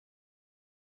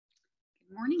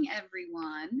Morning,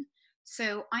 everyone.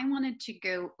 So I wanted to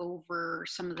go over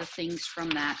some of the things from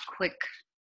that quick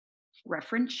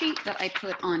reference sheet that I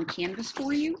put on Canvas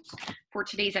for you for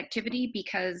today's activity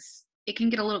because it can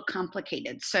get a little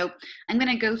complicated. So I'm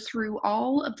going to go through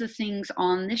all of the things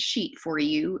on this sheet for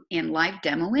you and live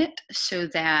demo it so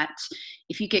that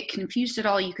if you get confused at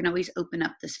all, you can always open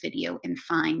up this video and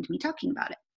find me talking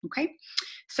about it. Okay,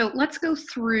 so let's go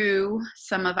through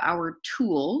some of our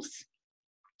tools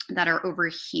that are over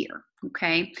here.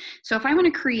 Okay, so if I want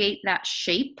to create that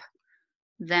shape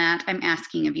that I'm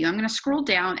asking of you, I'm going to scroll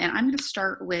down and I'm going to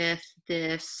start with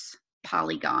this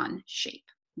polygon shape.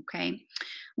 Okay,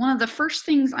 one of the first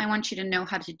things I want you to know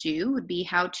how to do would be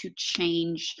how to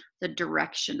change the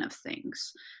direction of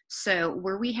things. So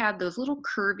where we have those little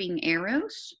curving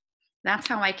arrows, that's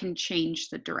how I can change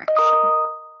the direction.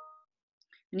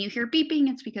 When you hear beeping,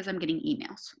 it's because I'm getting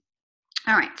emails.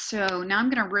 All right, so now I'm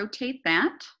going to rotate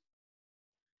that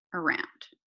around.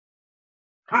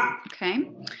 Okay,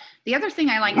 the other thing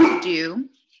I like to do,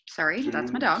 sorry,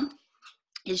 that's my dog,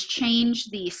 is change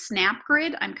the snap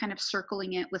grid. I'm kind of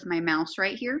circling it with my mouse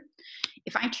right here.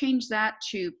 If I change that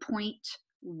to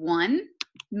 0.1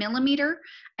 millimeter,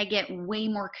 I get way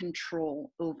more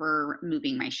control over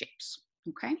moving my shapes.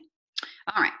 Okay,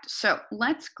 all right, so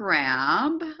let's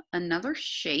grab another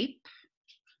shape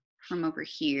from over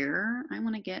here. I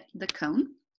want to get the cone.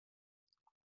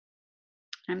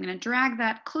 I'm going to drag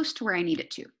that close to where I need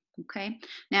it to. Okay,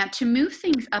 now to move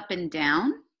things up and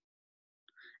down,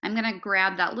 I'm going to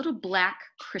grab that little black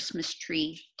Christmas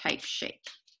tree type shape.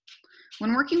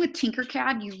 When working with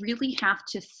Tinkercad, you really have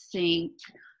to think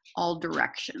all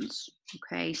directions.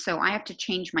 Okay, so I have to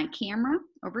change my camera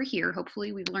over here.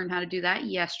 Hopefully we've learned how to do that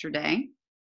yesterday.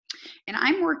 And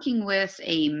I'm working with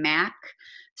a Mac,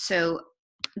 so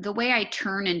the way I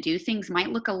turn and do things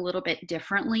might look a little bit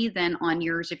differently than on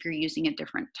yours if you're using a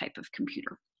different type of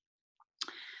computer.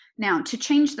 Now, to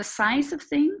change the size of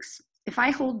things, if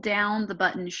I hold down the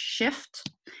button Shift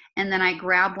and then I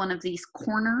grab one of these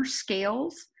corner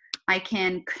scales, I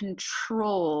can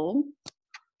control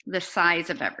the size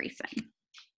of everything.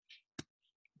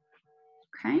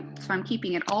 Okay, so I'm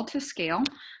keeping it all to scale.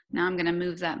 Now I'm going to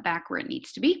move that back where it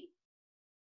needs to be.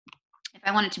 If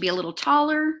I want it to be a little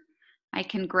taller, I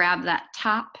can grab that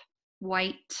top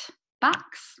white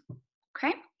box.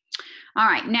 Okay. All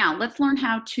right, now let's learn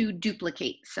how to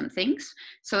duplicate some things.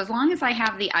 So as long as I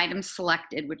have the item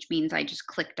selected, which means I just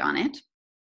clicked on it,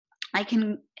 I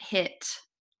can hit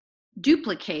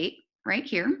duplicate right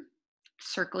here,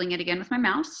 circling it again with my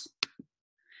mouse,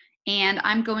 and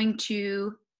I'm going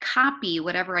to copy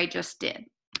whatever I just did,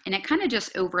 and it kind of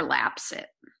just overlaps it.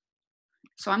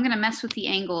 So I'm going to mess with the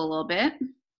angle a little bit,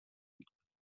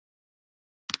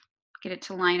 get it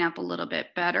to line up a little bit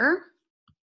better.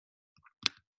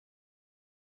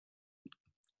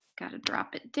 Got to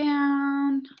drop it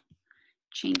down,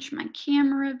 change my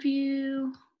camera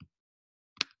view.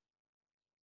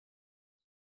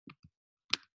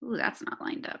 Ooh, that's not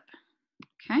lined up.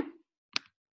 Okay.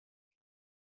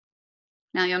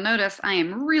 Now you'll notice I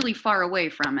am really far away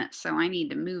from it, so I need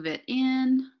to move it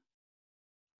in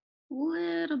a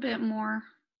little bit more.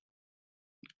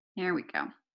 There we go.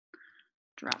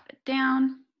 Drop it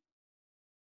down.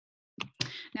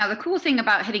 Now the cool thing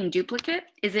about hitting duplicate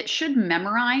is it should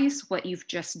memorize what you've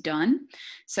just done.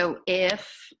 So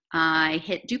if I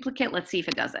hit duplicate, let's see if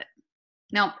it does it.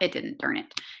 No, it didn't, darn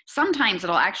it. Sometimes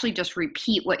it'll actually just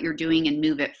repeat what you're doing and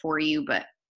move it for you, but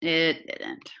it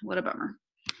didn't. What a bummer.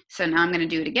 So now I'm going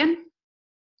to do it again.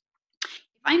 If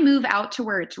I move out to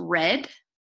where it's red,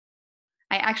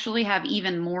 I actually have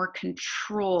even more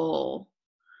control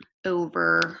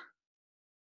over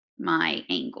my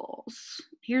angles.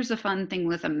 Here's the fun thing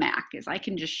with a Mac is I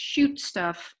can just shoot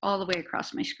stuff all the way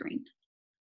across my screen.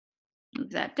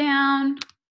 Move that down,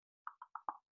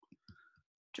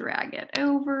 drag it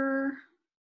over.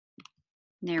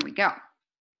 There we go.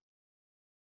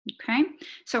 Okay,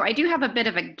 so I do have a bit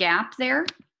of a gap there.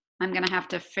 I'm going to have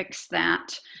to fix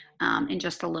that in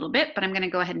just a little bit, but I'm going to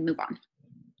go ahead and move on.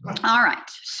 All right,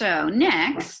 so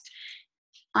next,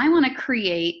 I want to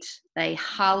create a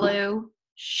hollow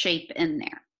shape in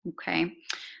there, okay?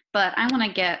 But I want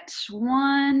to get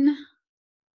one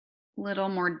little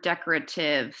more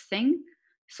decorative thing.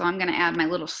 So I'm going to add my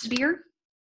little sphere,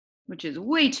 which is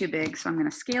way too big, so I'm going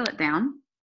to scale it down.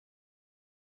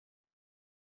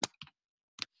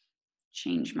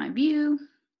 Change my view.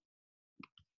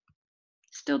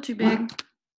 Still too big.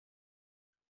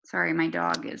 Sorry, my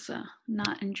dog is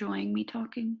not enjoying me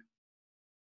talking.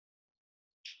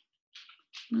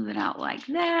 Move it out like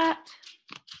that.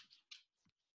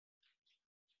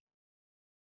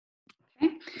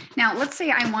 Okay. Now, let's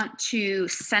say I want to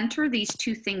center these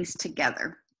two things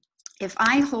together. If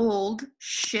I hold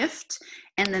Shift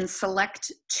and then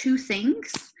select two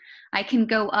things, I can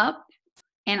go up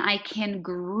and I can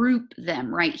group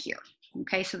them right here.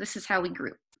 Okay, so this is how we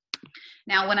group.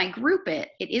 Now, when I group it,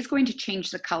 it is going to change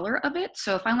the color of it.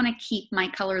 So if I want to keep my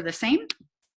color the same,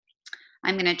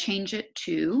 I'm going to change it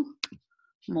to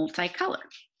multicolor.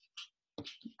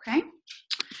 Okay.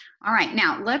 All right,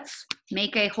 now let's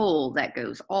make a hole that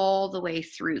goes all the way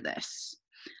through this.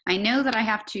 I know that I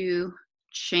have to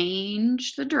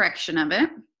change the direction of it.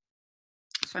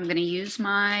 So I'm going to use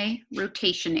my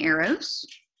rotation arrows.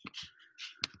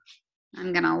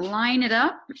 I'm going to line it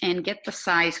up and get the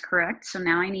size correct. So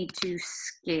now I need to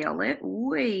scale it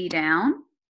way down.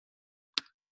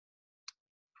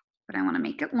 But I want to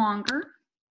make it longer.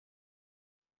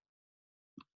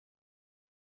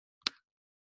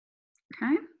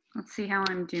 Okay, let's see how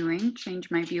I'm doing. Change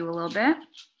my view a little bit.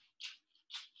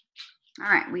 All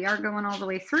right, we are going all the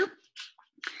way through.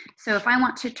 So if I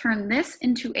want to turn this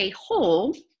into a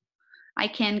hole, I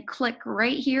can click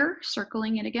right here,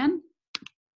 circling it again.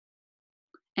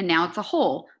 And now it's a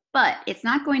hole, but it's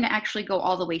not going to actually go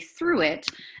all the way through it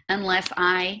unless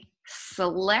I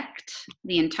select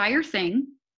the entire thing.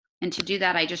 And to do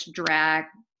that, I just drag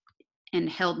and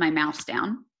held my mouse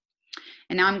down.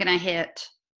 And now I'm going to hit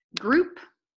group.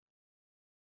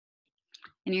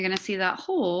 And you're going to see that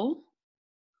hole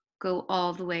go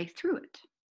all the way through it.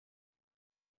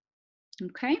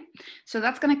 Okay, so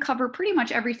that's going to cover pretty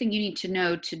much everything you need to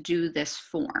know to do this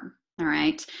form. All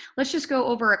right, let's just go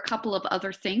over a couple of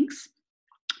other things.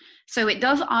 So it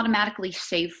does automatically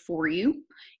save for you.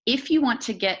 If you want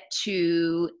to get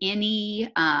to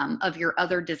any of your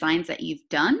other designs that you've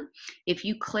done, if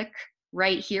you click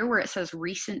right here where it says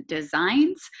recent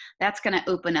designs, that's going to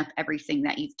open up everything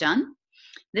that you've done.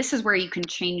 This is where you can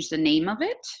change the name of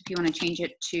it. If you want to change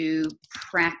it to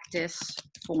practice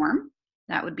form,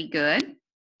 that would be good.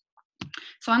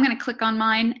 So I'm going to click on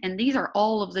mine, and these are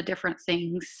all of the different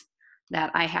things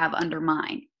that I have under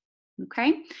mine.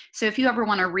 Okay, so if you ever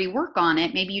want to rework on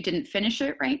it, maybe you didn't finish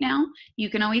it right now, you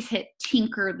can always hit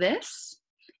tinker this,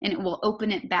 and it will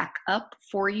open it back up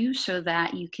for you so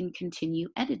that you can continue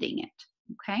editing it.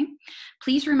 Okay,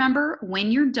 please remember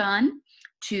when you're done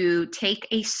to take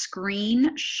a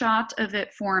screenshot of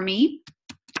it for me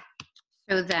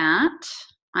so that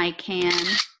I can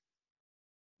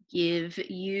give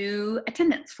you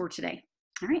attendance for today.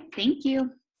 All right, thank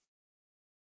you.